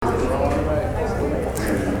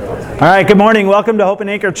All right, good morning. Welcome to Hope and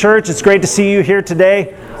Anchor Church. It's great to see you here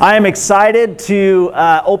today. I am excited to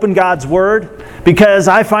open God's Word because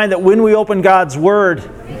I find that when we open God's Word,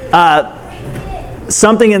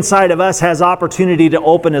 something inside of us has opportunity to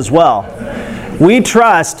open as well. We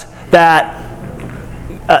trust that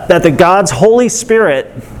the God's Holy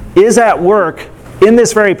Spirit is at work in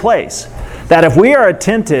this very place. That if we are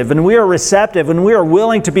attentive and we are receptive and we are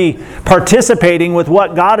willing to be participating with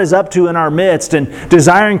what God is up to in our midst and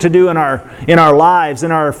desiring to do in our lives,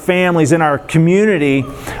 in our families, in our community,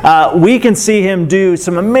 we can see Him do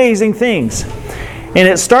some amazing things. And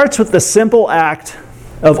it starts with the simple act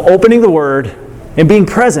of opening the Word and being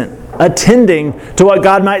present, attending to what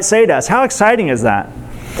God might say to us. How exciting is that?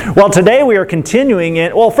 Well, today we are continuing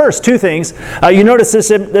in, first, two things. You notice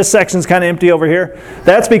this section's kind of empty over here.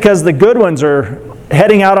 That's because the good ones are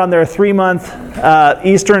heading out on their 3-month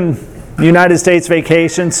Eastern United States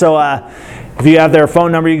vacation. So if you have their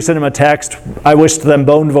phone number, you can send them a text. I wish them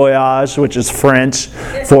bon voyage, which is French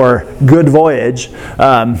for good voyage.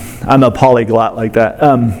 I'm a polyglot like that.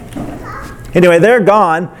 Anyway, they're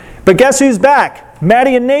gone. But guess who's back?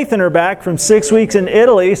 Maddie and Nathan are back from 6 weeks in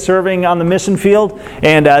Italy, serving on the mission field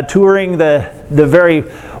and touring the very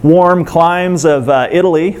warm climes of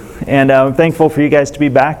Italy. And I'm thankful for you guys to be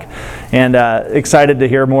back and excited to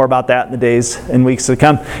hear more about that in the days and weeks to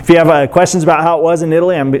come. If you have questions about how it was in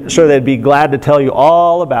Italy, I'm sure they'd be glad to tell you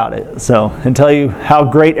all about it. And tell you how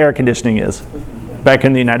great air conditioning is back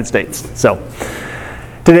in the United States. So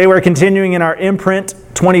today we're continuing in our Imprint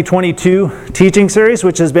 2022 teaching series,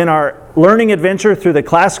 which has been our learning adventure through the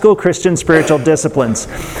classical Christian spiritual disciplines.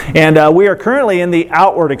 And we are currently in the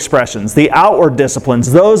outward expressions, the outward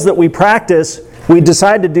disciplines, those that we practice, we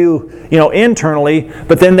decide to do, internally,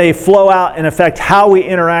 but then they flow out and affect how we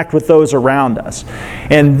interact with those around us.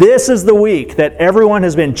 And this is the week that everyone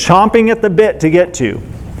has been chomping at the bit to get to.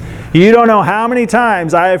 You don't know how many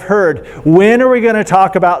times I have heard, when are we going to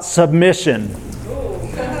talk about submission?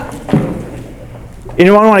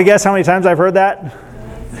 Anyone want to guess how many times I've heard that?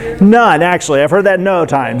 None, actually. I've heard that no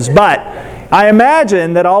times. But I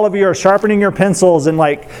imagine that all of you are sharpening your pencils and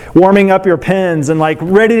warming up your pens and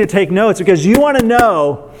ready to take notes because you want to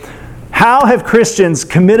know, how have Christians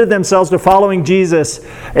committed themselves to following Jesus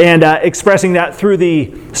and expressing that through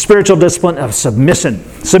the spiritual discipline of submission.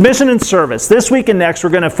 Submission and service. This week and next we're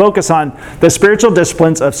going to focus on the spiritual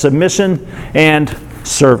disciplines of submission and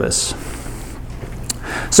service.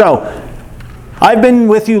 So, I've been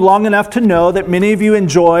with you long enough to know that many of you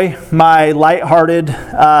enjoy my lighthearted,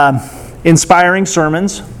 inspiring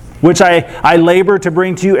sermons, which I labor to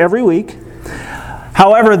bring to you every week.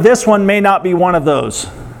 However, this one may not be one of those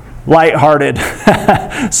lighthearted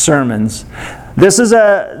sermons.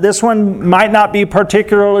 This one might not be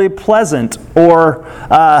particularly pleasant or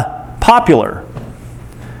popular.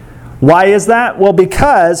 Why is that? Well,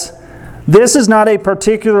 because this is not a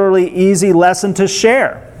particularly easy lesson to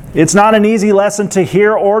share. It's not an easy lesson to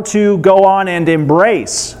hear or to go on and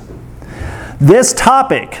embrace. This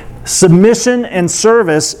topic, submission and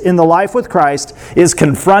service in the life with Christ, is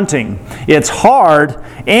confronting. It's hard,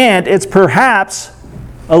 and it's perhaps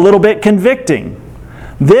a little bit convicting.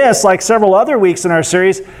 This, like several other weeks in our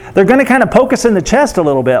series, they're going to kind of poke us in the chest a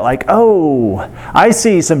little bit, like, oh, I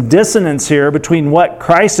see some dissonance here between what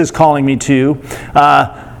Christ is calling me to,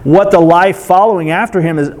 what the life following after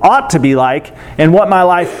Him ought to be like, and what my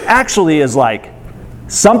life actually is like.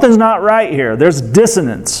 Something's not right here. There's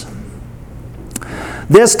dissonance.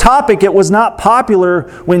 This topic, it was not popular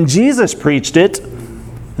when Jesus preached it.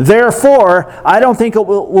 Therefore, I don't think it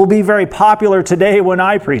will be very popular today when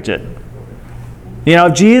I preach it.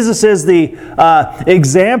 If Jesus is the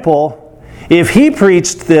example, if He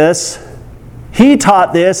preached this, He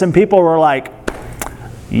taught this, and people were like,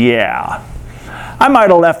 yeah, I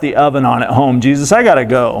might have left the oven on at home, Jesus. I got to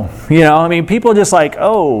go. People just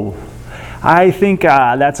oh, I think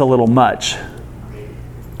that's a little much.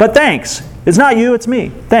 But thanks. It's not you, it's me.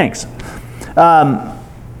 Thanks.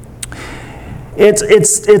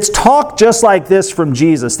 It's talk just like this from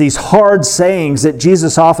Jesus, these hard sayings that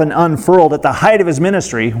Jesus often unfurled at the height of His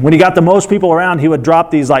ministry. When He got the most people around, He would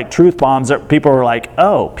drop these truth bombs that people were like,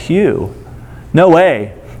 oh, pew. No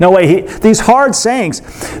way. No way. These hard sayings,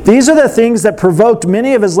 these are the things that provoked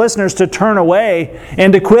many of His listeners to turn away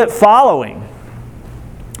and to quit following.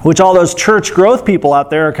 Which all those church growth people out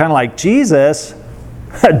there are kind of like, Jesus,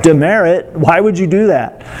 demerit, why would you do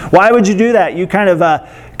that? Why would you do that? You kind of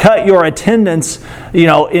cut your attendance,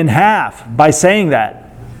 in half by saying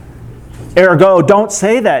that. Ergo, don't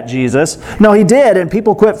say that, Jesus. No, He did, and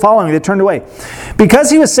people quit following. They turned away. Because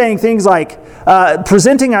He was saying things like,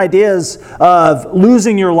 presenting ideas of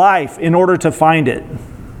losing your life in order to find it.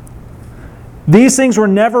 These things were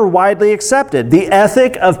never widely accepted. The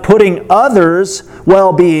ethic of putting others'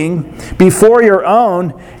 well-being before your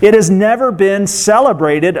own, it has never been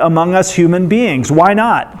celebrated among us human beings. Why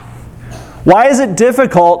not? Why is it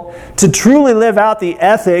difficult to truly live out the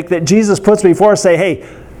ethic that Jesus puts before us? Say, hey,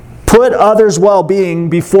 put others' well-being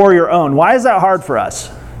before your own. Why is that hard for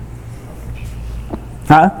us?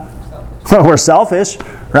 Huh? Well, we're selfish,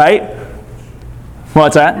 right?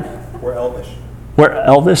 What's that? We're elvish. We're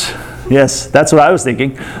elvish? Yes, that's what I was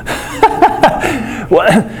thinking.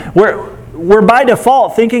 We're by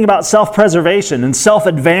default thinking about self-preservation and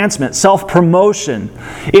self-advancement, self-promotion.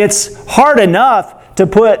 It's hard enough to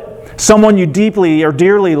put someone you deeply or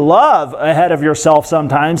dearly love ahead of yourself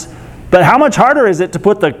sometimes, but how much harder is it to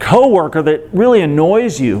put the coworker that really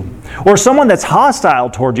annoys you or someone that's hostile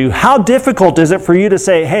toward you? How difficult is it for you to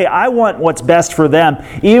say, hey, I want what's best for them,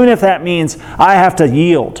 even if that means I have to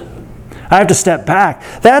yield? I have to step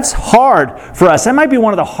back. That's hard for us. That might be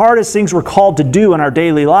one of the hardest things we're called to do in our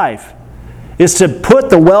daily life, is to put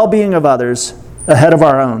the well-being of others ahead of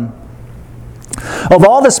our own. Of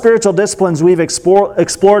all the spiritual disciplines we've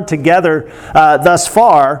explored together thus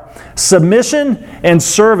far, submission and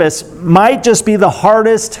service might just be the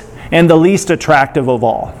hardest and the least attractive of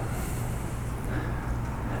all.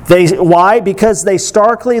 Why? Because they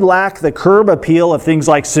starkly lack the curb appeal of things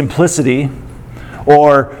like simplicity,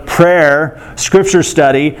 or prayer, scripture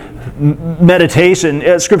study,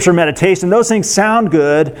 meditation, scripture meditation. Those things sound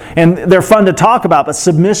good and they're fun to talk about, but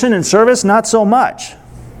submission and service, not so much.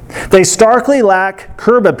 They starkly lack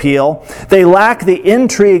curb appeal. They lack the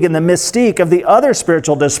intrigue and the mystique of the other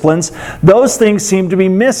spiritual disciplines. Those things seem to be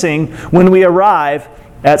missing when we arrive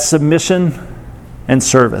at submission and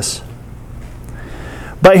service.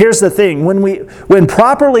 But here's the thing, when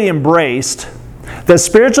properly embraced, the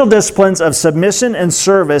spiritual disciplines of submission and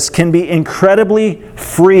service can be incredibly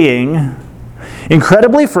freeing,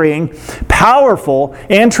 powerful,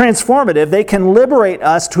 and transformative. They can liberate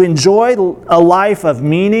us to enjoy a life of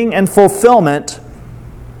meaning and fulfillment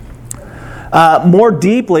more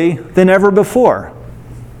deeply than ever before.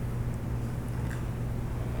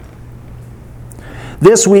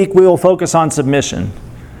 This week we will focus on submission.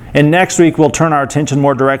 And next week, we'll turn our attention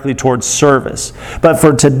more directly towards service. But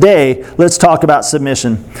for today, let's talk about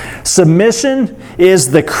submission. Submission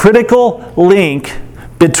is the critical link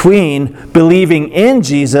between believing in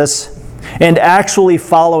Jesus and actually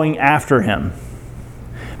following after Him.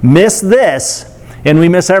 Miss this, and we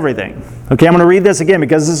miss everything. Okay, I'm going to read this again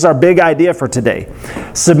because this is our big idea for today.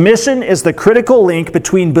 Submission is the critical link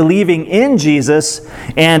between believing in Jesus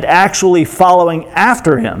and actually following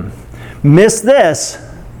after Him. Miss this,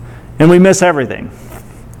 and we miss everything.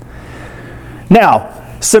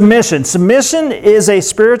 Now, submission. Submission is a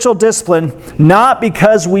spiritual discipline not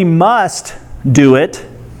because we must do it.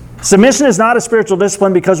 Submission is not a spiritual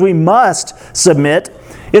discipline because we must submit.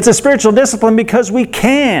 It's a spiritual discipline because we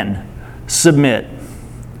can submit.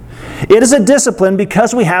 It is a discipline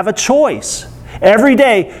because we have a choice. Every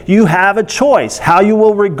day you have a choice how you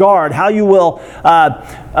will regard, how you will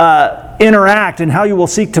interact, and how you will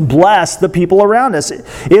seek to bless the people around us.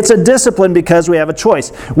 It's a discipline because we have a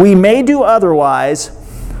choice. We may do otherwise,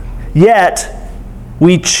 yet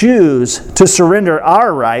we choose to surrender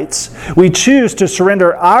our rights. We choose to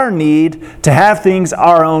surrender our need to have things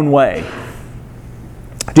our own way.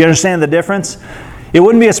 Do you understand the difference? It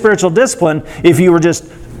wouldn't be a spiritual discipline if you were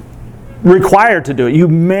just required to do it. You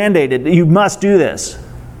mandated, you must do this.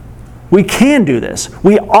 We can do this.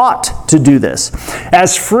 We ought to do this.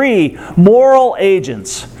 As free, moral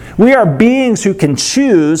agents, we are beings who can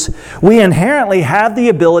choose. We inherently have the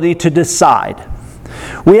ability to decide.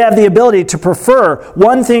 We have the ability to prefer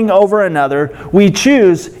one thing over another. We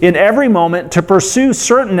choose in every moment to pursue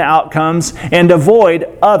certain outcomes and avoid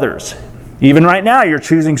others. Even right now, you're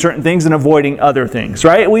choosing certain things and avoiding other things,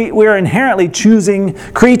 right? We are inherently choosing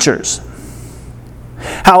creatures.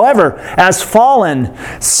 However, as fallen,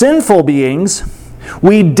 sinful beings,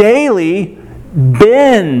 we daily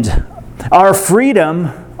bend our freedom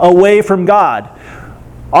away from God.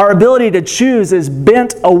 Our ability to choose is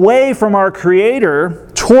bent away from our Creator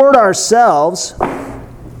toward ourselves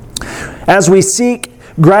as we seek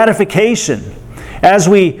gratification, as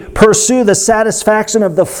we pursue the satisfaction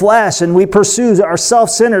of the flesh, and we pursue our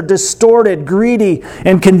self-centered, distorted, greedy,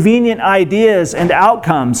 and convenient ideas and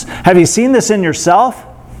outcomes. Have you seen this in yourself?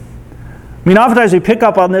 I mean, oftentimes we pick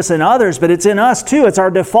up on this in others, but it's in us too. It's our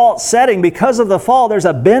default setting. Because of the fall, there's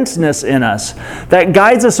a bentness in us that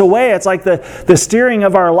guides us away. It's like the steering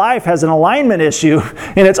of our life has an alignment issue,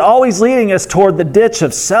 and it's always leading us toward the ditch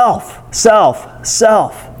of self.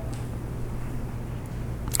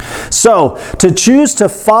 So, to choose to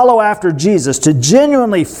follow after Jesus, to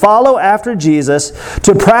genuinely follow after Jesus,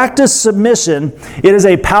 to practice submission, it is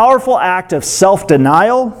a powerful act of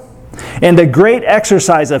self-denial and a great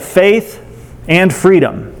exercise of faith and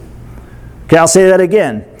freedom. Okay, I'll say that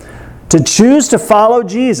again. To choose to follow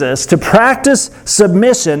Jesus, to practice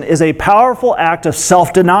submission, is a powerful act of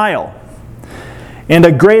self-denial and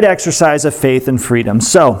a great exercise of faith and freedom.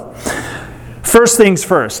 So, first things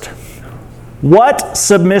first. What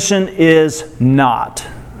submission is not.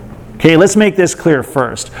 Okay, let's make this clear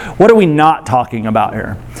first. What are we not talking about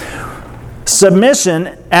here?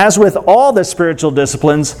 Submission, as with all the spiritual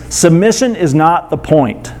disciplines, submission is not the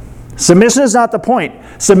point. Submission is not the point.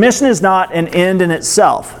 Submission is not an end in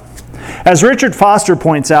itself. As Richard Foster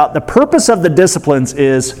points out, the purpose of the disciplines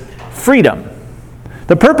is freedom.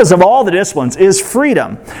 The purpose of all the disciplines is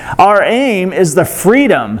freedom. Our aim is the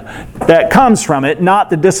freedom that comes from it, not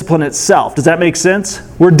the discipline itself. Does that make sense?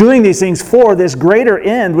 We're doing these things for this greater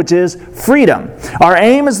end, which is freedom. Our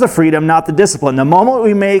aim is the freedom, not the discipline. The moment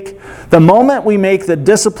we make the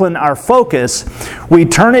discipline our focus, we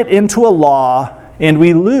turn it into a law and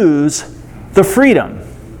we lose the freedom.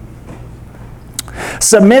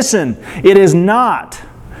 Submission, it is not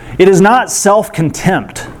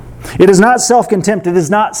self-contempt. It is not self-contempt. It is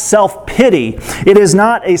not self-pity. It is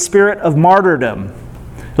not a spirit of martyrdom.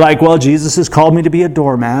 Like, well, Jesus has called me to be a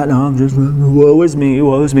doormat. Oh, I'm just, woe is me,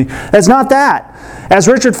 woe is me. It's not that. As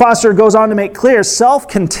Richard Foster goes on to make clear,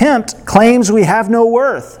 self-contempt claims we have no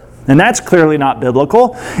worth. And that's clearly not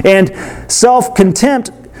biblical. And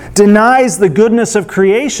self-contempt denies the goodness of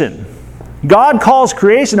creation. God calls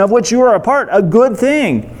creation, of which you are a part, a good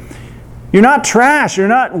thing. You're not trash. You're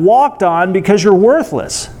not walked on because you're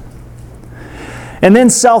worthless. And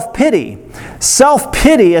then self-pity.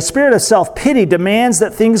 Self-pity, a spirit of self-pity, demands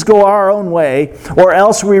that things go our own way, or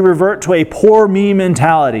else we revert to a poor me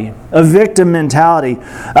mentality, a victim mentality,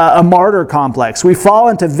 a martyr complex. We fall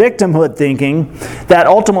into victimhood thinking that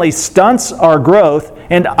ultimately stunts our growth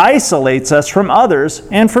and isolates us from others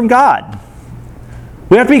and from God.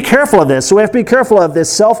 We have to be careful of this. So we have to be careful of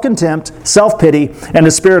this self-contempt, self-pity, and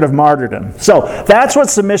a spirit of martyrdom. So that's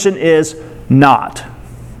what submission is not.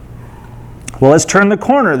 Well, let's turn the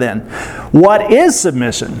corner then. What is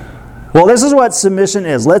submission? Well, this is what submission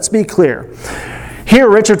is. Let's be clear. Here,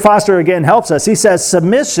 Richard Foster again helps us. He says,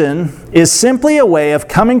 submission is simply a way of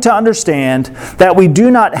coming to understand that we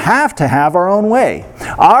do not have to have our own way.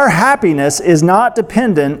 Our happiness is not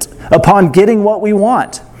dependent upon getting what we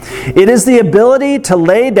want. It is the ability to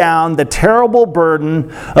lay down the terrible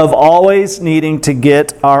burden of always needing to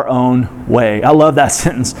get our own way. I love that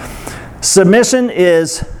sentence. Submission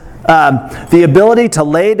is the ability to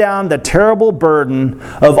lay down the terrible burden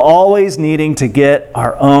of always needing to get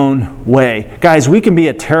our own way. Guys, we can be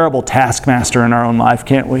a terrible taskmaster in our own life,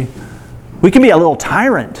 can't we? We can be a little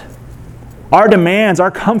tyrant. Our demands,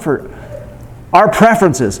 our comfort, our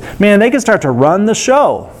preferences, man, they can start to run the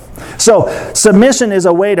show. So, submission is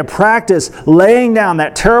a way to practice laying down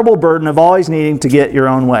that terrible burden of always needing to get your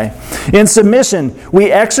own way. In submission,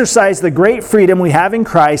 we exercise the great freedom we have in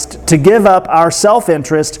Christ to give up our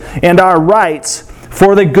self-interest and our rights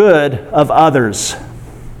for the good of others.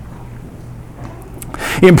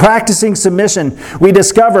 In practicing submission, we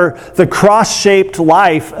discover the cross-shaped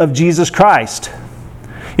life of Jesus Christ.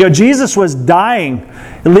 You know, Jesus was dying,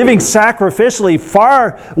 living sacrificially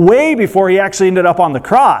way before he actually ended up on the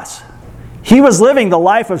cross. He was living the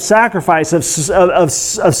life of sacrifice, of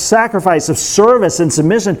sacrifice, of service and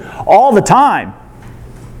submission all the time.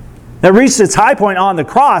 That reached its high point on the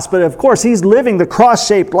cross, but of course he's living the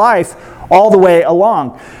cross-shaped life all the way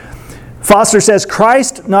along. Foster says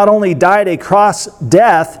Christ not only died a cross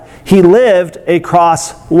death, he lived a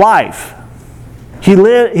cross life.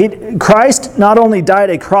 Christ not only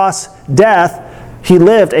died a cross death, he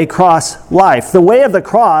lived a cross life. The way of the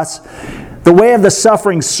cross, the way of the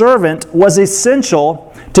suffering servant, was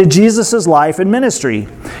essential to Jesus' life and ministry,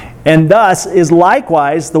 and thus is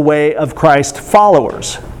likewise the way of Christ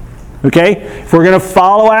followers. Okay? If we're going to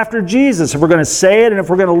follow after Jesus, if we're going to say it, and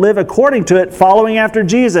if we're going to live according to it, following after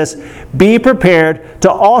Jesus, be prepared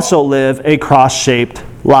to also live a cross-shaped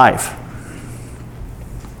life.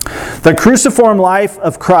 The cruciform life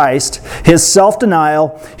of Christ, his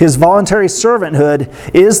self-denial, his voluntary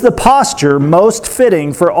servanthood, is the posture most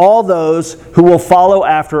fitting for all those who will follow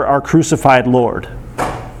after our crucified Lord.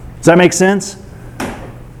 Does that make sense?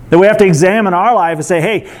 That we have to examine our life and say,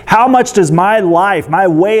 hey, how much does my life, my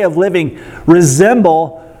way of living,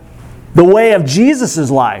 resemble the way of Jesus'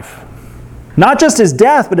 life? Not just his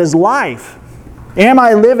death, but his life. Am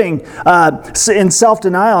I living in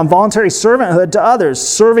self-denial and voluntary servanthood to others,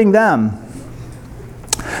 serving them?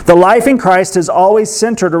 The life in Christ is always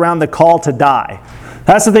centered around the call to die.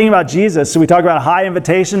 That's the thing about Jesus. So we talk about a high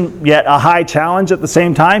invitation, yet a high challenge at the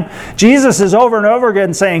same time. Jesus is over and over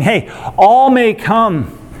again saying, hey, all may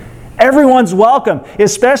come. Everyone's welcome,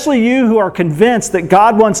 especially you who are convinced that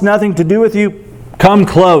God wants nothing to do with you. Come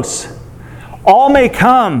close. All may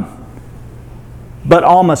come, but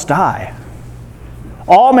all must die.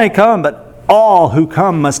 All may come, but all who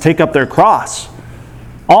come must take up their cross.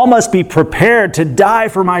 All must be prepared to die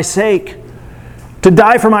for my sake, to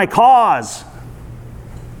die for my cause.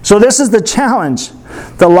 So this is the challenge.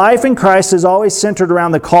 The life in Christ is always centered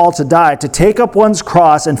around the call to die, to take up one's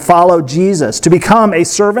cross and follow Jesus, to become a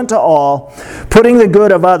servant to all, putting the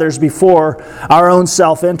good of others before our own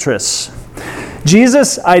self-interests.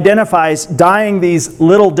 Jesus identifies dying these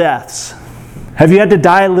little deaths. Have you had to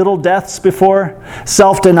die little deaths before?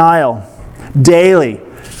 Self-denial, daily,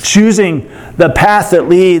 choosing the path that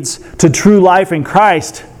leads to true life in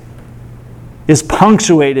Christ is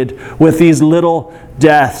punctuated with these little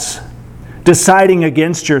deaths. Deciding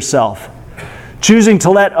against yourself. Choosing to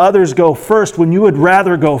let others go first when you would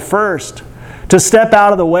rather go first. To step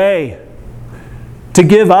out of the way. To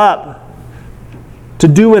give up. To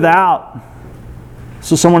do without.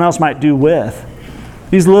 So someone else might do with.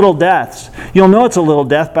 These little deaths. You'll know it's a little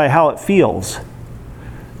death by how it feels.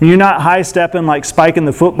 You're not high-stepping like spiking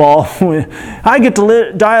the football. I get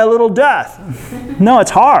to die a little death. No, it's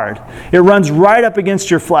hard. It runs right up against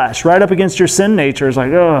your flesh, right up against your sin nature. It's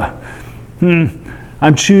like,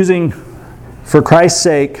 I'm choosing, for Christ's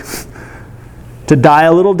sake, to die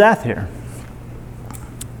a little death here.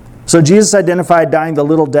 So Jesus identified dying the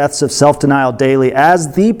little deaths of self-denial daily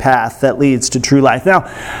as the path that leads to true life.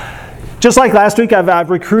 Now, just like last week,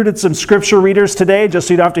 I've recruited some scripture readers today, just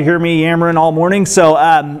so you don't have to hear me yammering all morning. So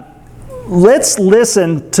let's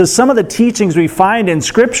listen to some of the teachings we find in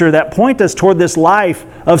Scripture that point us toward this life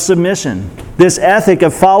of submission, this ethic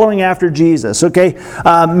of following after Jesus. Okay,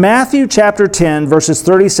 Matthew chapter 10, verses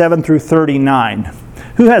 37 through 39.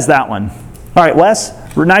 Who has that one? All right,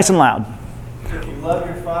 Wes, nice and loud. If you love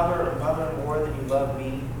your father or mother more than you love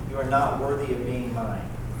me, you are not worthy of being mine.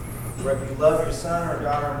 Or if you love your son or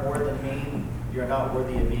daughter more than me, you are not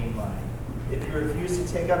worthy of being mine. If you refuse to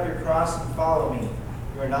take up your cross and follow me,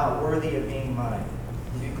 you are not worthy of being mine.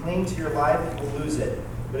 If you cling to your life, you will lose it.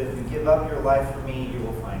 But if you give up your life for me, you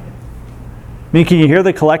will find it. I mean, can you hear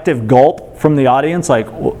the collective gulp from the audience? Like,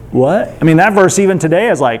 what? I mean, that verse even today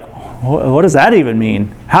is like, what does that even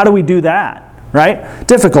mean? How do we do that? Right?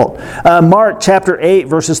 Difficult. Mark chapter 8,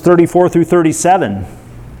 verses 34 through 37.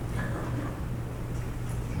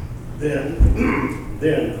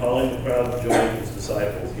 Then, calling the crowd to join his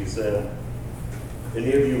disciples, he said,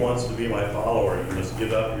 any of you wants to be my follower, you must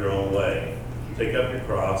give up your own way. Take up your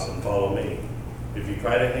cross and follow me. If you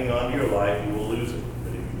try to hang on to your life, you will lose it.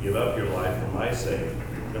 But if you give up your life for my sake,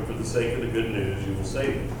 and for the sake of the good news, you will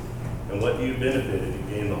save it. And what do you benefit if you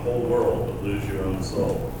gain the whole world but lose your own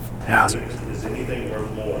soul? Yeah. Is anything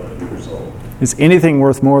worth more than your soul? Is anything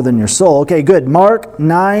worth more than your soul? Okay, good. Mark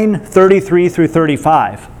 9, 33 through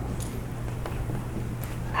 35.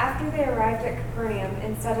 After they arrived at Capernaum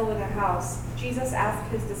and settled in a house, Jesus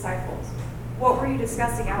asked his disciples, "What were you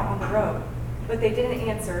discussing out on the road?" But they didn't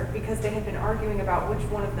answer because they had been arguing about which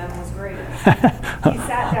one of them was greater. He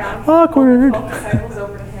sat down, Awkward. called the 12 disciples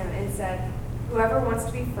over to him, and said, "Whoever wants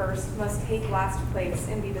to be first must take last place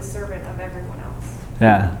and be the servant of everyone else."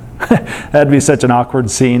 Yeah. That'd be such an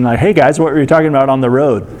awkward scene. Like, hey guys, what were you talking about on the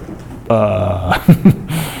road?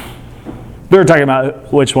 We were talking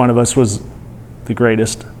about which one of us was the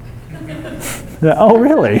greatest. Oh,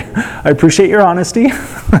 really? I appreciate your honesty.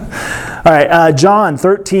 All right, John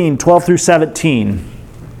 13, 12 through 17.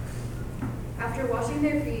 After washing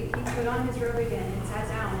their feet, he put on his robe again and sat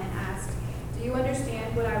down and asked, "Do you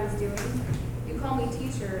understand what I was doing? You call me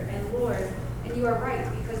teacher and Lord, and you are right,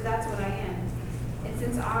 because that's what I am. And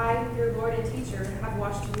since I, your Lord and teacher, have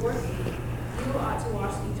washed your feet, you ought to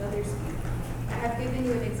wash each other's feet. I have given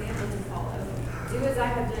you an example to follow. Do as I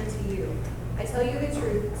have done to you. I tell you the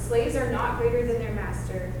truth, slaves are not greater than their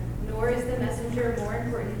master, nor is the messenger more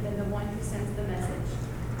important than the one who sends the message.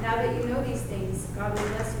 Now that you know these things, God will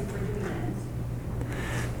bless you for doing them."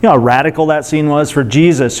 You know how radical that scene was for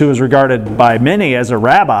Jesus, who was regarded by many as a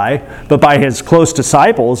rabbi, but by his close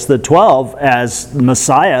disciples, the 12, as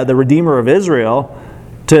Messiah, the Redeemer of Israel,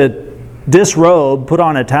 to disrobe, put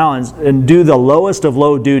on a talent, and do the lowest of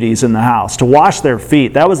low duties in the house, to wash their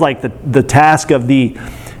feet. That was like the task of the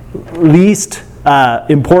least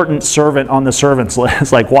important servant on the servants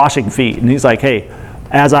list, like washing feet. And he's like, hey,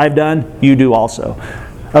 as I've done, you do also.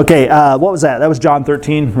 Okay, what was that? That was John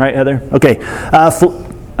 13, right, Heather? Okay. John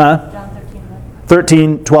 13,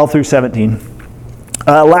 13, 12 through 17.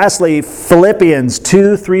 Lastly, Philippians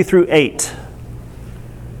 2, 3 through 8.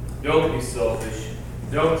 Don't be selfish.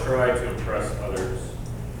 Don't try to impress others.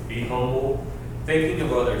 Be humble. Thinking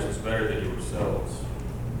of others is better than yourselves.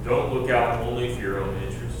 Don't look out only for your own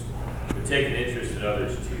interest, but take an interest in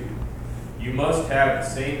others too. You must have the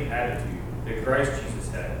same attitude that Christ Jesus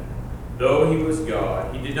had. Though he was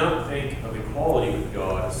God, he did not think of equality with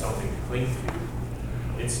God as something to cling to.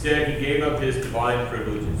 Instead, he gave up his divine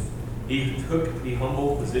privileges. He took the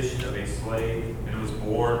humble position of a slave and was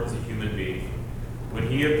born as a human being. When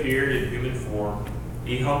he appeared in human form,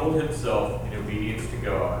 he humbled himself in obedience to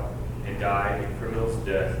God and died a criminal's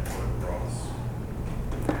death on a cross.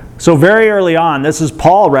 So very early on, this is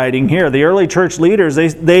Paul writing here. The early church leaders,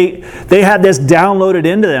 they had this downloaded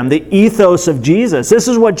into them, the ethos of Jesus. This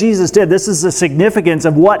is what Jesus did. This is the significance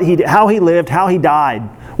of how he lived, how he died,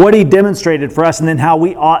 what he demonstrated for us, and then how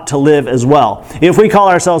we ought to live as well. If we call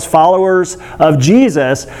ourselves followers of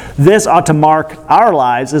Jesus, this ought to mark our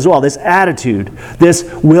lives as well, this attitude, this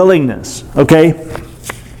willingness, okay?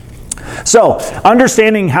 So,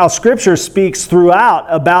 understanding how Scripture speaks throughout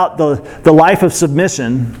about the life of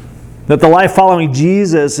submission, that the life following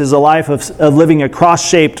Jesus is a life of living a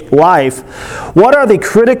cross-shaped life, what are the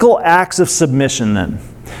critical acts of submission then?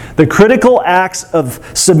 The critical acts of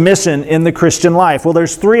submission in the Christian life. Well,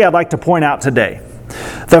 there's three I'd like to point out today.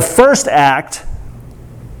 The first act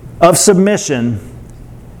of submission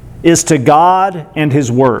is to God and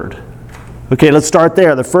His Word. Okay, let's start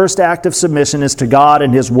there. The first act of submission is to God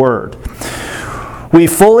and His Word. We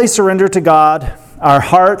fully surrender to God our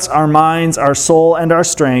hearts, our minds, our soul, and our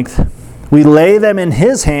strength. We lay them in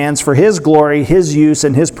His hands for His glory, His use,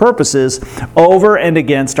 and His purposes over and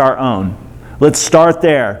against our own. Let's start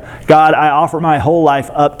there. God, I offer my whole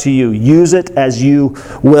life up to you. Use it as you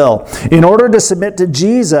will. In order to submit to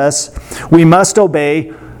Jesus, we must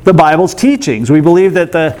obey the Bible's teachings. We believe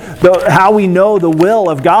that how we know the will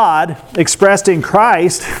of God expressed in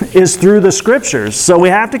Christ is through the Scriptures. So we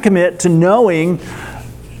have to commit to knowing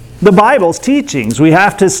the Bible's teachings. We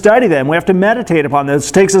have to study them. We have to meditate upon them.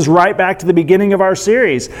 This takes us right back to the beginning of our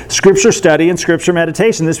series, Scripture study and Scripture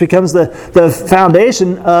meditation. This becomes the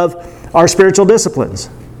foundation of our spiritual disciplines.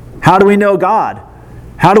 How do we know God?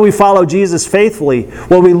 How do we follow Jesus faithfully?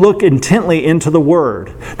 Well, we look intently into the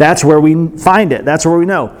Word. That's where we find it. That's where we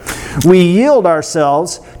know. We yield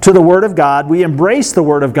ourselves to the Word of God. We embrace the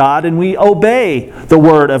Word of God, and we obey the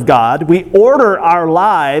Word of God. We order our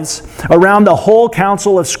lives around the whole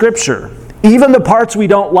counsel of Scripture, even the parts we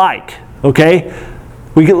don't like. Okay?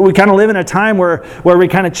 We kind of live in a time where we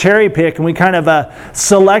kind of cherry pick and we kind of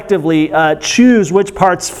selectively choose which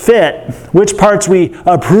parts fit, which parts we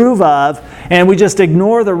approve of, and we just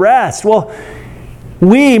ignore the rest. Well,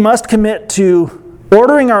 we must commit to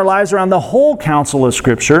ordering our lives around the whole counsel of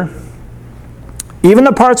Scripture, even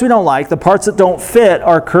the parts we don't like, the parts that don't fit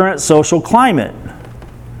our current social climate.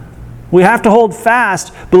 We have to hold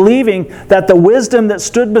fast, believing that the wisdom that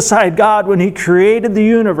stood beside God when He created the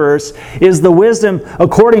universe is the wisdom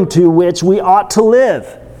according to which we ought to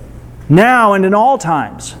live, now and in all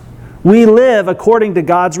times. We live according to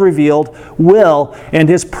God's revealed will and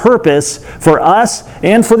His purpose for us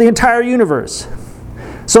and for the entire universe.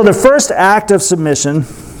 So the first act of submission,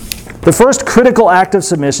 the first critical act of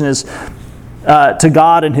submission is to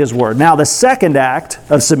God and His Word. Now the second act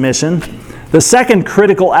of submission, the second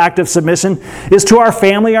critical act of submission is to our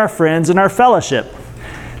family, our friends, and our fellowship.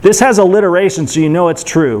 This has alliteration, so you know it's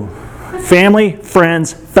true. Family,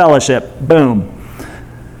 friends, fellowship. Boom.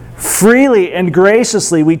 Freely and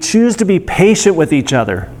graciously, we choose to be patient with each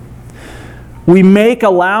other. We make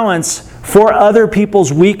allowance for other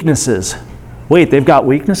people's weaknesses. Wait, they've got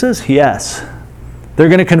weaknesses? Yes. They're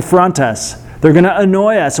going to confront us. They're going to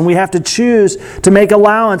annoy us, and we have to choose to make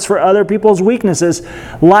allowance for other people's weaknesses,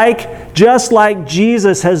 just like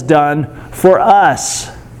Jesus has done for us.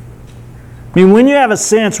 I mean, when you have a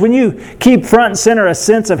sense, when you keep front and center a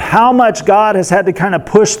sense of how much God has had to kind of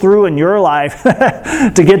push through in your life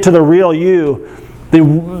to get to the real you,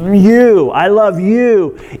 I love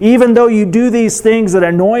you, even though you do these things that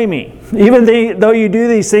annoy me, even though you do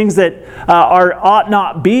these things that ought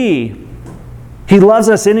not be, He loves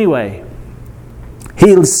us anyway.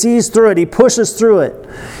 He sees through it. He pushes through it.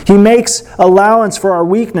 He makes allowance for our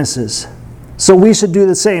weaknesses. So we should do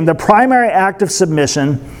the same. The primary act of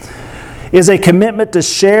submission is a commitment to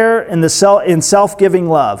share in self-giving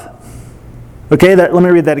love. Okay, let me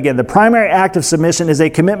read that again. The primary act of submission is a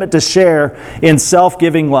commitment to share in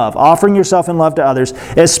self-giving love, offering yourself in love to others,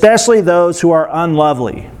 especially those who are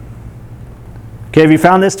unlovely. Okay, have you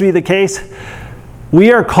found this to be the case?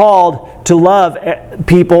 We are called to love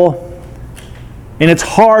people And it's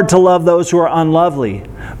hard to love those who are unlovely.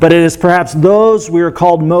 But it is perhaps those we are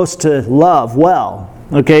called most to love well.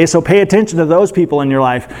 Okay, so pay attention to those people in your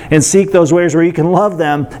life and seek those ways where you can love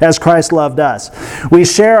them as Christ loved us. We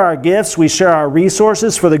share our gifts, we share our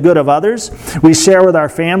resources for the good of others. We share with our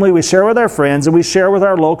family, we share with our friends, and we share with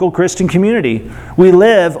our local Christian community. We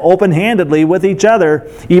live open-handedly with each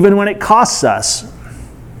other, even when it costs us.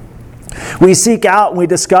 We seek out and we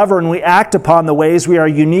discover and we act upon the ways we are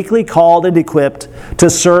uniquely called and equipped to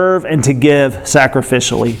serve and to give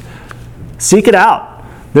sacrificially. Seek it out.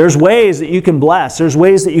 There's ways that you can bless. There's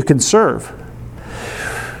ways that you can serve.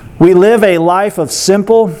 We live a life of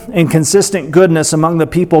simple and consistent goodness among the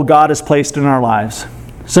people God has placed in our lives.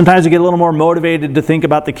 Sometimes we get a little more motivated to think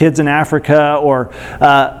about the kids in Africa or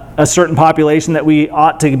a certain population that we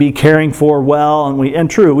ought to be caring for well, and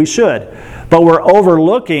true, we should. But we're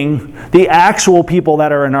overlooking the actual people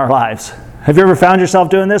that are in our lives. Have you ever found yourself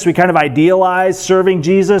doing this? We kind of idealize serving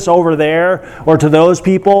Jesus over there or to those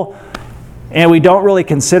people. And we don't really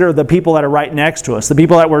consider the people that are right next to us, the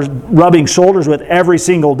people that we're rubbing shoulders with every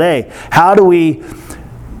single day. How do we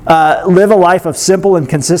live a life of simple and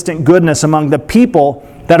consistent goodness among the people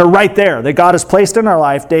that are right there, that God has placed in our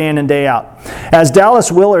life day in and day out? As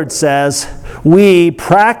Dallas Willard says, we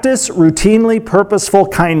practice routinely purposeful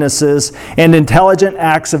kindnesses and intelligent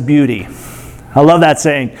acts of beauty. I love that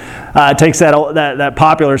saying. It takes that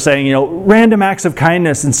popular saying, random acts of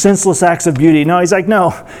kindness and senseless acts of beauty. No, he's like,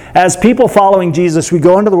 no. As people following Jesus, we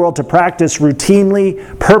go into the world to practice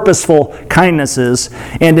routinely purposeful kindnesses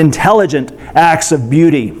and intelligent acts of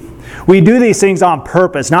beauty. We do these things on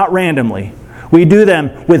purpose, not randomly. We do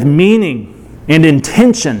them with meaning and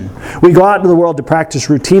intention. We go out into the world to practice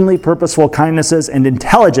routinely purposeful kindnesses and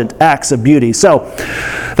intelligent acts of beauty. So,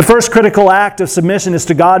 the first critical act of submission is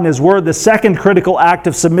to God and His Word. The second critical act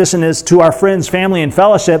of submission is to our friends, family, and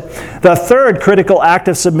fellowship. The third critical act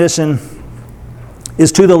of submission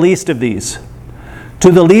is to the least of these.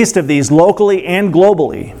 To the least of these, locally and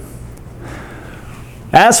globally.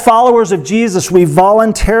 As followers of Jesus, we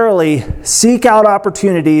voluntarily seek out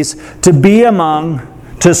opportunities to be among,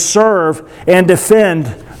 to serve, and defend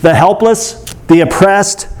the helpless, the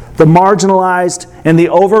oppressed, the marginalized, and the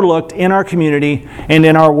overlooked in our community and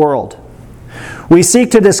in our world. We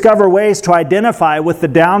seek to discover ways to identify with the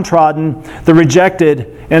downtrodden, the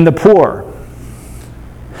rejected, and the poor.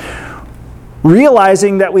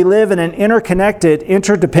 Realizing that we live in an interconnected,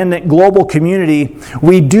 interdependent global community,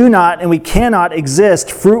 we do not and we cannot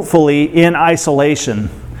exist fruitfully in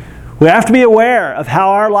isolation. We have to be aware of how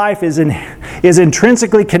our life is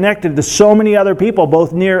intrinsically connected to so many other people,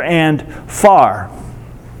 both near and far.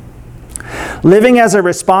 Living as a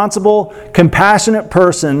responsible, compassionate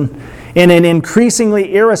person in an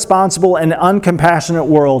increasingly irresponsible and uncompassionate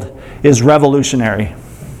world is revolutionary.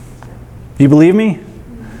 Do you believe me?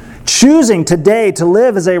 Choosing today to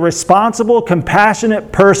live as a responsible,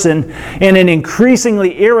 compassionate person in an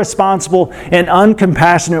increasingly irresponsible and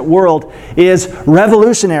uncompassionate world is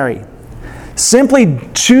revolutionary. Simply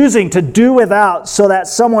choosing to do without so that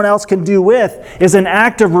someone else can do with is an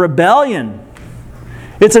act of rebellion.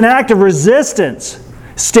 It's an act of resistance.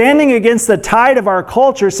 Standing against the tide of our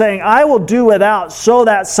culture, saying, I will do without so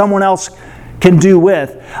that someone else can do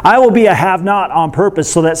with. I will be a have-not on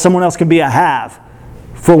purpose so that someone else can be a have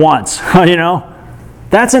for once.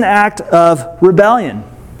 That's an act of rebellion.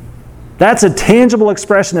 That's a tangible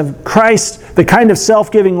expression of Christ, the kind of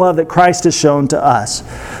self-giving love that Christ has shown to us.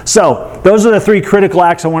 So, those are the three critical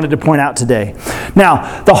acts I wanted to point out today.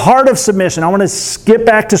 Now, the heart of submission. I want to skip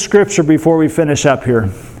back to Scripture before we finish up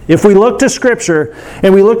here. If we look to Scripture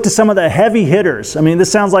and we look to some of the heavy hitters,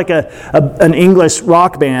 this sounds like an English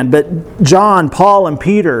rock band, but John, Paul, and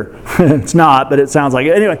Peter, it's not, but it sounds like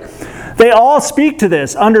it. Anyway, they all speak to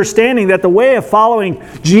this, understanding that the way of following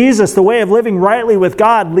Jesus, the way of living rightly with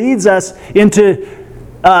God, leads us into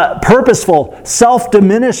purposeful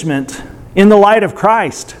self-diminishment in the light of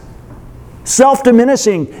Christ.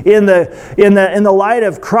 Self-diminishing in the light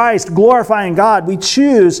of Christ, glorifying God. We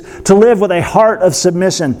choose to live with a heart of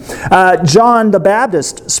submission. John the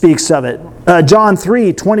Baptist speaks of it. John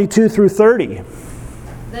 3:22 through 30.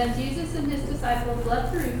 Then Jesus and His disciples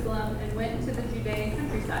left Jerusalem and went into the Judean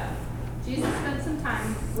countryside. Jesus spent some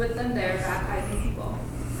time with them there, baptizing people.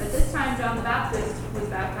 At this time, John the Baptist was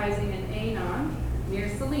baptizing in Aenon, near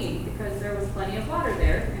Salim, because there was plenty of water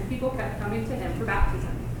there, and people kept coming to him for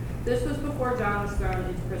baptism. This was before John was thrown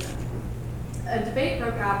into prison. A debate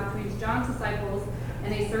broke out between John's disciples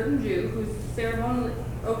and a certain Jew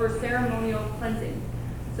over ceremonial cleansing.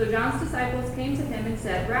 So John's disciples came to him and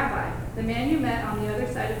said, Rabbi, the man you met on the other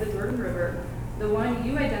side of the Jordan River, the one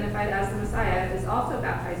you identified as the Messiah, is also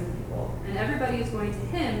baptizing people. people, and everybody is going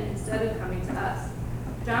to him instead of coming to us."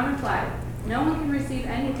 John replied, "No one can receive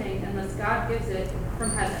anything unless God gives it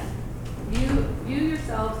from heaven. You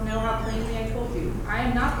yourselves know how plainly I told you. I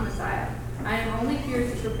am not the Messiah. I am only here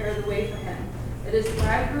to prepare the way for him. It is the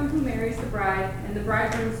bridegroom who marries the bride, and the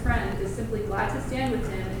bridegroom's friend is simply glad to stand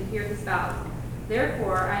with him and hear his vows.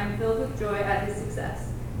 Therefore, I am filled with joy at his success.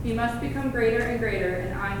 He must become greater and greater,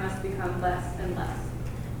 and I must become less and less."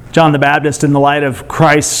 John the Baptist, in the light of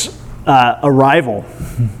Christ's arrival,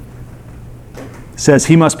 says,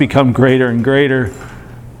 "He must become greater and greater.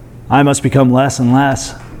 I must become less and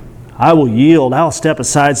less. I will yield. I will step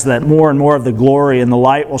aside so that more and more of the glory and the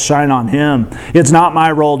light will shine on him. It's not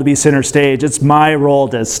my role to be center stage. It's my role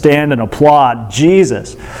to stand and applaud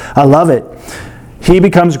Jesus." I love it. He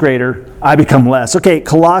becomes greater. I become less. Okay,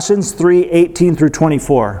 Colossians 3:18 through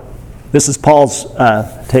 24. This is Paul's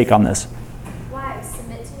take on this. Wives,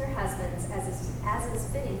 submit to your husbands as is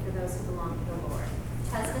fitting for those who belong to the Lord.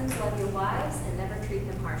 Husbands, love your wives and never treat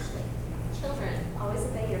them harshly. Children, always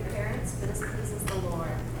obey your parents, for this pleases the Lord.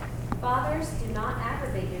 Fathers, do not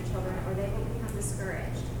aggravate your children, or they will become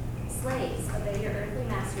discouraged. Slaves, obey your earthly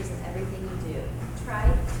masters in everything you do. Try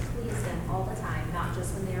to please them all the time, not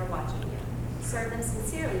just when they are watching you. Serve them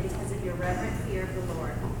sincerely because of your reverent fear of the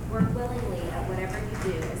Lord. Work willingly at whatever you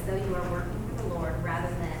do, as though you are working for the Lord rather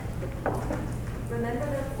than the people. Remember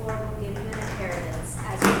that the Lord will give you an inheritance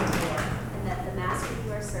as your reward, and that the master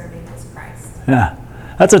you are serving is Christ. Yeah,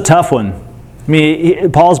 that's a tough one. I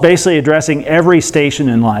mean, Paul's basically addressing every station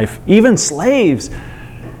in life, even slaves.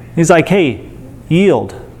 He's like, hey,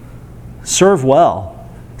 yield, serve well,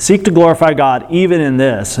 seek to glorify God even in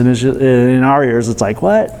this. And it's just, in our ears, it's like,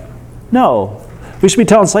 what? No, we should be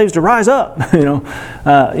telling slaves to rise up, But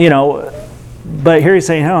here he's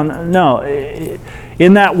saying, no.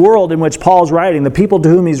 In that world in which Paul's writing, the people to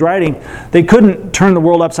whom he's writing, they couldn't turn the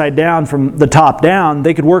world upside down from the top down.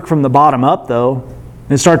 They could work from the bottom up, though,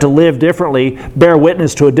 and start to live differently, bear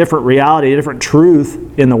witness to a different reality, a different truth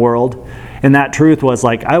in the world. And that truth was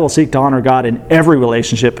like, I will seek to honor God in every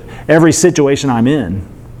relationship, every situation I'm in.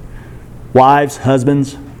 Wives,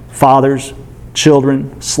 husbands, fathers,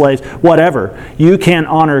 children, slaves, whatever. You can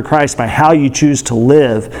honor Christ by how you choose to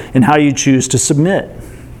live and how you choose to submit.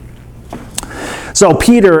 So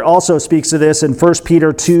Peter also speaks of this in 1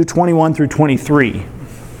 Peter 2:21 through 23.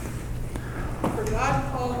 "For God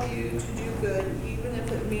called you to do good, even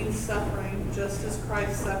if it means suffering, just as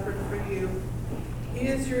Christ suffered for you. He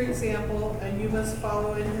is your example, and you must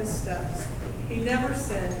follow in his steps. He never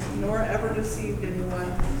sinned, nor ever deceived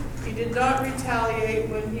anyone. He did not retaliate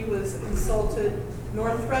when he was insulted,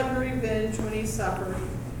 nor threaten revenge when he suffered.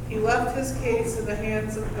 He left his case in the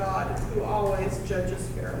hands of God, who always judges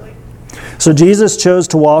fairly." So Jesus chose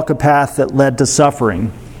to walk a path that led to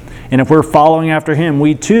suffering. And if we're following after him,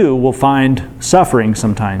 we too will find suffering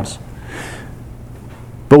sometimes.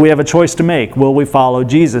 But we have a choice to make. Will we follow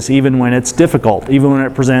Jesus even when it's difficult, even when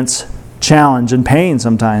it presents challenge and pain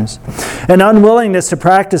sometimes? An unwillingness to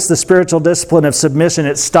practice the spiritual discipline of submission,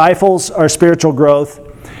 it stifles our spiritual growth,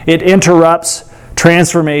 it interrupts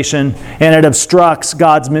transformation, and it obstructs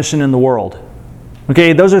God's mission in the world.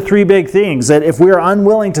 Okay, those are three big things. That if we are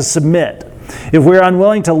unwilling to submit, if we're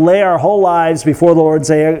unwilling to lay our whole lives before the Lord and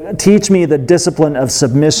say, teach me the discipline of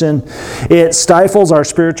submission, it stifles our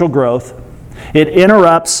spiritual growth. It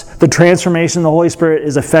interrupts the transformation the Holy Spirit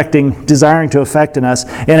is desiring to effect in us,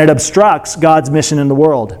 and it obstructs God's mission in the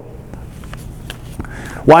world.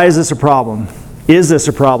 Why is this a problem? Is this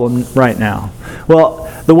a problem right now? Well,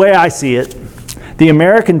 the way I see it, the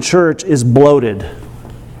American church is bloated.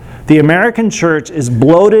 The American church is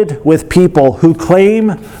bloated with people who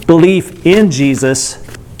claim belief in Jesus,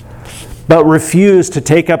 but refuse to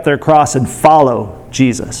take up their cross and follow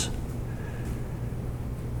Jesus.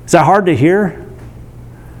 Is that hard to hear?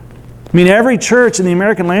 I mean, every church in the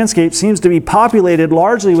American landscape seems to be populated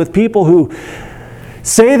largely with people who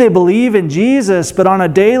say they believe in Jesus, but on a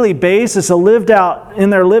daily basis, in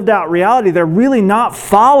their lived out reality, they're really not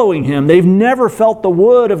following him. They've never felt the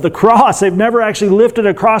wood of the cross. They've never actually lifted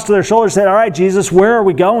a cross to their shoulders and said, all right, Jesus, where are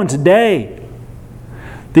we going today?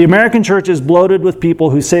 The American church is bloated with people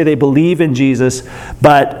who say they believe in Jesus,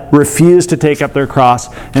 but refuse to take up their cross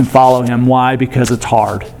and follow him. Why? Because it's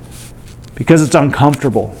hard. Because it's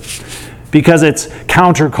uncomfortable. Because it's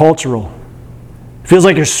countercultural. It feels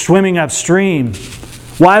like you're swimming upstream.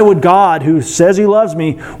 Why would God, who says he loves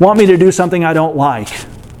me, want me to do something I don't like?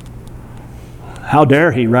 How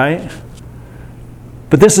dare he, right?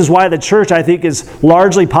 But this is why the church, I think, is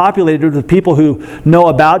largely populated with people who know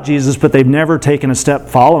about Jesus, but they've never taken a step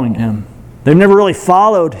following him. They've never really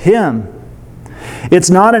followed him. It's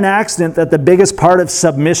not an accident that the biggest part of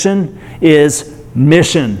submission is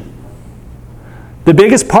mission. The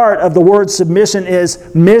biggest part of the word submission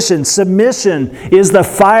is mission. Submission is the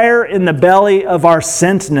fire in the belly of our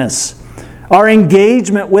sentness, our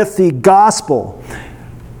engagement with the gospel.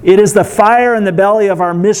 It is the fire in the belly of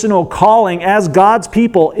our missional calling as God's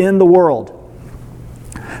people in the world.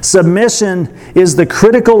 Submission is the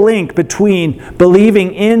critical link between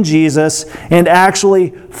believing in Jesus and actually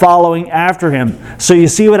following after Him. So you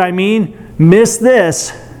see what I mean? Miss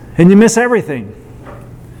this and you miss everything.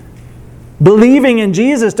 Believing in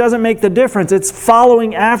Jesus doesn't make the difference. It's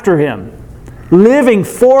following after Him, living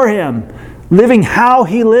for Him, living how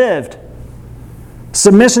He lived.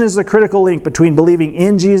 Submission is the critical link between believing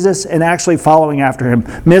in Jesus and actually following after Him.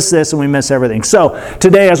 Miss this and we miss everything. So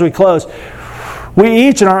today as we close, we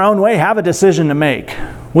each in our own way have a decision to make.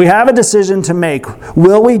 We have a decision to make.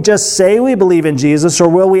 Will we just say we believe in Jesus, or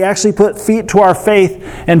will we actually put feet to our faith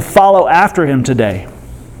and follow after Him today?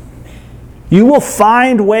 You will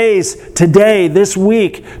find ways today, this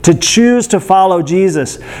week, to choose to follow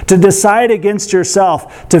Jesus, to decide against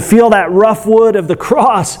yourself, to feel that rough wood of the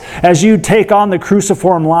cross as you take on the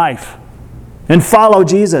cruciform life and follow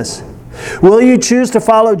Jesus. Will you choose to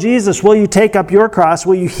follow Jesus? Will you take up your cross?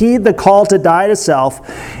 Will you heed the call to die to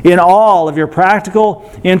self in all of your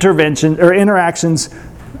practical interactions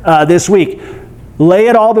this week? Lay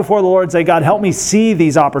it all before the Lord and say, God, help me see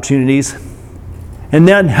these opportunities. And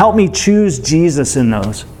then help me choose Jesus in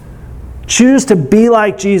those. Choose to be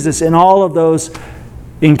like Jesus in all of those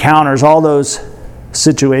encounters, all those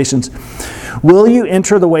situations. Will you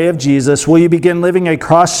enter the way of Jesus? Will you begin living a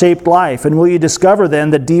cross-shaped life? And will you discover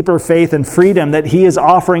then the deeper faith and freedom that He is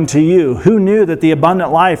offering to you? Who knew that the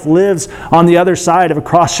abundant life lives on the other side of a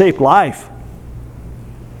cross-shaped life?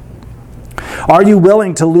 Are you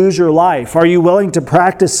willing to lose your life? Are you willing to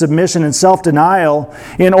practice submission and self-denial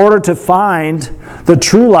in order to find the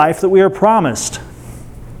true life that we are promised?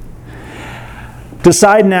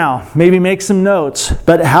 Decide now. Maybe make some notes.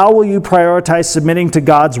 But how will you prioritize submitting to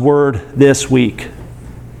God's Word this week?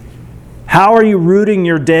 How are you rooting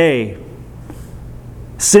your day?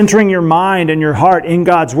 Centering your mind and your heart in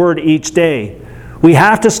God's Word each day. We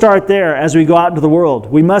have to start there as we go out into the world.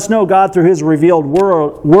 We must know God through His revealed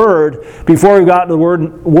Word before we go out into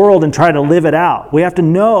the world and try to live it out. We have to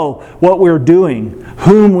know what we're doing,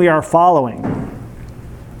 whom we are following.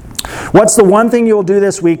 What's the one thing you'll do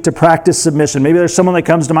this week to practice submission? Maybe there's someone that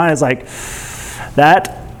comes to mind that's like,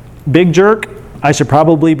 that big jerk, I should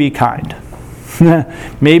probably be kind.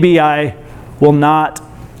 Maybe I will not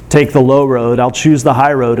take the low road. I'll choose the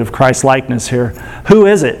high road of Christ-likeness here. Who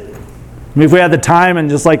is it? I mean, if we had the time and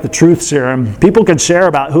just like the truth serum, people could share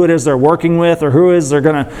about who it is they're working with or who it is they're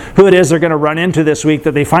going to run into this week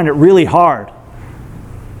that they find it really hard.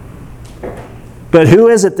 But who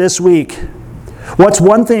is it this week? What's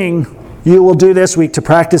one thing you will do this week to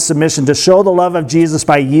practice submission, to show the love of Jesus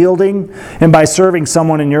by yielding and by serving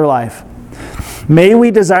someone in your life? May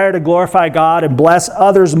we desire to glorify God and bless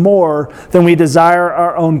others more than we desire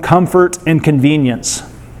our own comfort and convenience.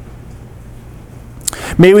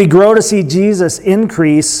 May we grow to see Jesus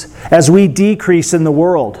increase as we decrease in the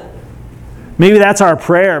world. Maybe that's our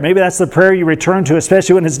prayer. Maybe that's the prayer you return to,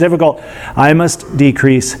 especially when it's difficult. I must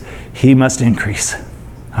decrease, He must increase.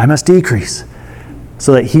 I must decrease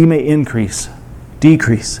so that He may increase.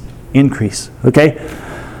 Decrease, increase. Okay?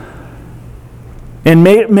 And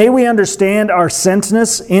may we understand our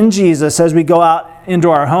sentness in Jesus as we go out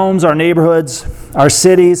into our homes, our neighborhoods, our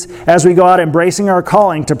cities, as we go out embracing our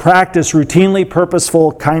calling to practice routinely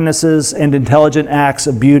purposeful kindnesses and intelligent acts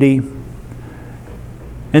of beauty.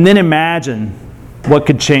 And then imagine what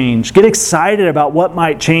could change. Get excited about what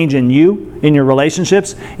might change in you, in your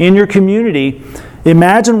relationships, in your community.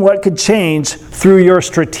 Imagine what could change through your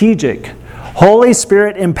strategic, Holy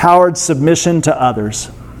Spirit-empowered submission to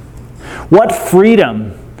others. What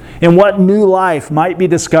freedom and what new life might be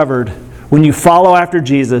discovered when you follow after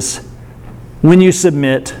Jesus, when you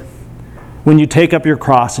submit, when you take up your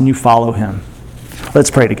cross and you follow Him. Let's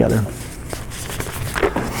pray together.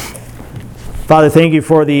 Father, thank You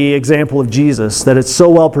for the example of Jesus, that it's so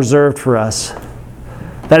well preserved for us,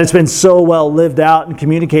 that it's been so well lived out and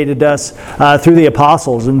communicated to us through the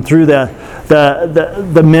apostles and through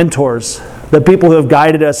the mentors, the people who have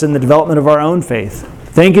guided us in the development of our own faith.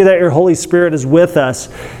 Thank You that Your Holy Spirit is with us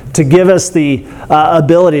to give us the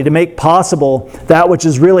ability to make possible that which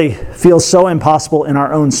is really feels so impossible in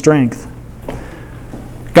our own strength.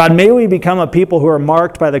 God, may we become a people who are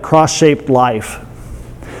marked by the cross-shaped life.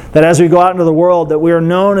 That as we go out into the world, that we are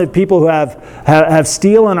known as people who have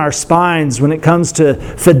steel in our spines when it comes to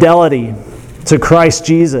fidelity to Christ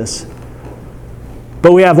Jesus.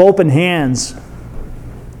 but we have open hands.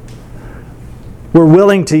 We're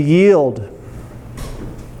willing to yield.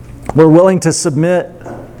 We're willing to submit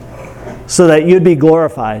so that you'd be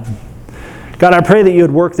glorified. God, I pray that you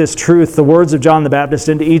would work this truth, the words of John the Baptist,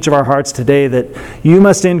 into each of our hearts today, that you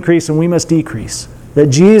must increase and we must decrease. That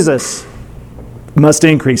Jesus must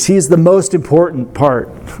increase. He's the most important part,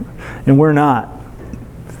 and we're not.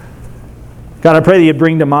 God, I pray that you'd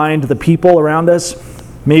bring to mind the people around us,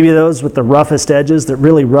 maybe those with the roughest edges that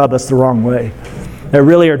really rub us the wrong way, that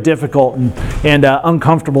really are difficult and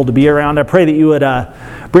uncomfortable to be around. I pray that you would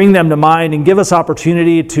bring them to mind and give us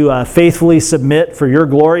opportunity to faithfully submit for your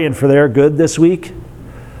glory and for their good this week.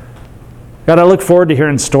 God, I look forward to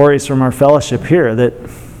hearing stories from our fellowship here that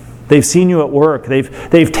they've seen you at work.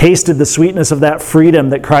 They've tasted the sweetness of that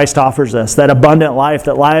freedom that Christ offers us, that abundant life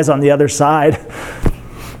that lies on the other side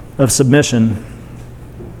of submission.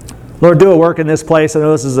 Lord, do a work in this place. I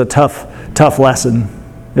know this is a tough lesson.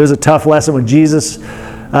 It was a tough lesson when Jesus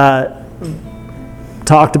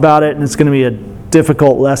talked about it, and it's going to be a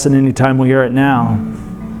difficult lesson anytime we hear it now.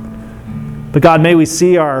 But God, may we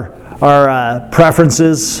see our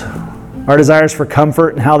preferences, our desires for comfort,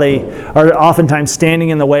 and how they are oftentimes standing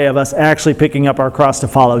in the way of us actually picking up our cross to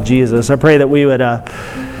follow Jesus. I pray that we would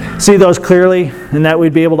see those clearly, and that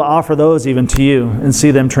we'd be able to offer those even to you and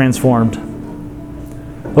see them transformed.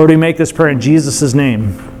 Lord, we make this prayer in Jesus'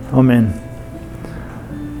 name. Amen.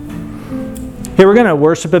 Hey, we're going to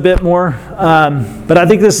worship a bit more, but I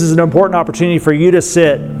think this is an important opportunity for you to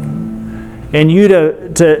sit and you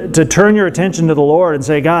to turn your attention to the Lord and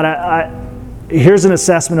say, God, here's an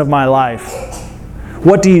assessment of my life.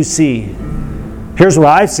 What do you see? Here's what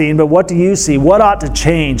I've seen, but what do you see? What ought to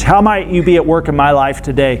change? How might you be at work in my life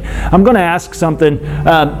today? I'm going to ask something.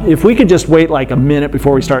 If we could just wait like a minute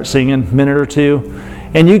before we start singing, a minute or two.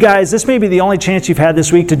 And you guys, this may be the only chance you've had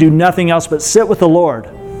this week to do nothing else but sit with the Lord.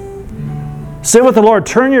 Sit with the Lord.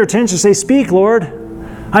 Turn your attention. Say, speak, Lord.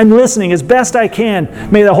 I'm listening as best I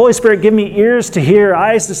can. May the Holy Spirit give me ears to hear,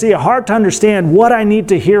 eyes to see, a heart to understand what I need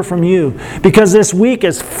to hear from you. Because this week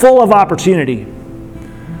is full of opportunity,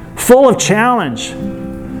 full of challenge.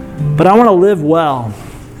 But I want to live well.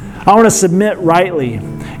 I want to submit rightly.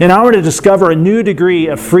 And I want to discover a new degree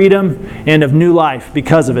of freedom and of new life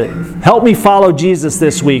because of it. Help me follow Jesus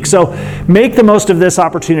this week. So make the most of this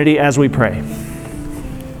opportunity as we pray.